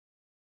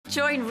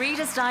Join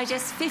Reader's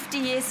Digest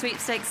 50-year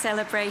sweepstakes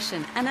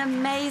celebration, an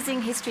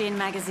amazing history in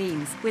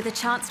magazines, with a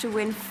chance to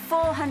win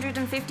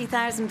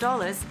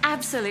 $450,000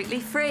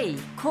 absolutely free.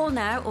 Call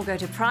now or go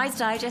to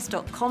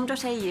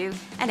prizedigest.com.au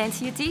and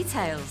enter your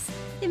details.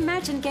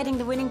 Imagine getting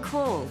the winning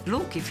call.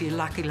 Look, if you're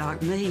lucky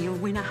like me, you'll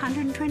win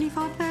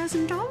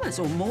 $125,000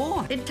 or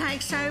more. It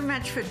takes so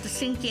much for it to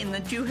sink in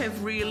that you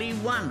have really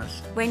won it.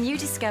 When you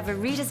discover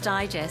Reader's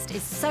Digest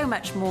is so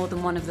much more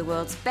than one of the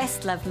world's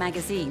best-loved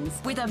magazines,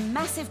 with a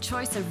massive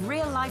choice of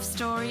real-life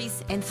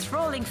stories,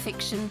 enthralling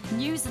fiction,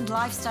 news and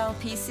lifestyle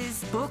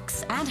pieces,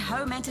 books and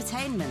home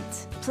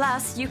entertainment.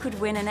 Plus, you could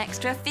win an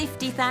extra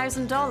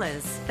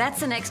 $50,000.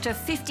 That's an extra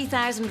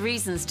 50,000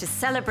 reasons to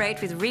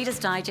celebrate with Reader's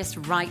Digest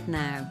right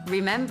now.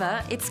 Remember,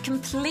 it's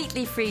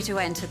completely free to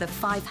enter the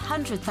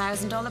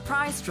 $500,000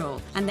 prize draw,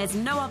 and there's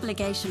no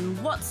obligation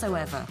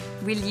whatsoever.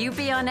 Will you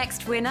be our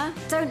next winner?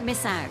 Don't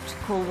miss out.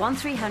 Call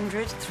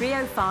 1300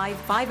 305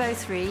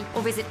 503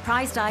 or visit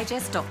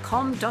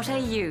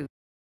prizedigest.com.au.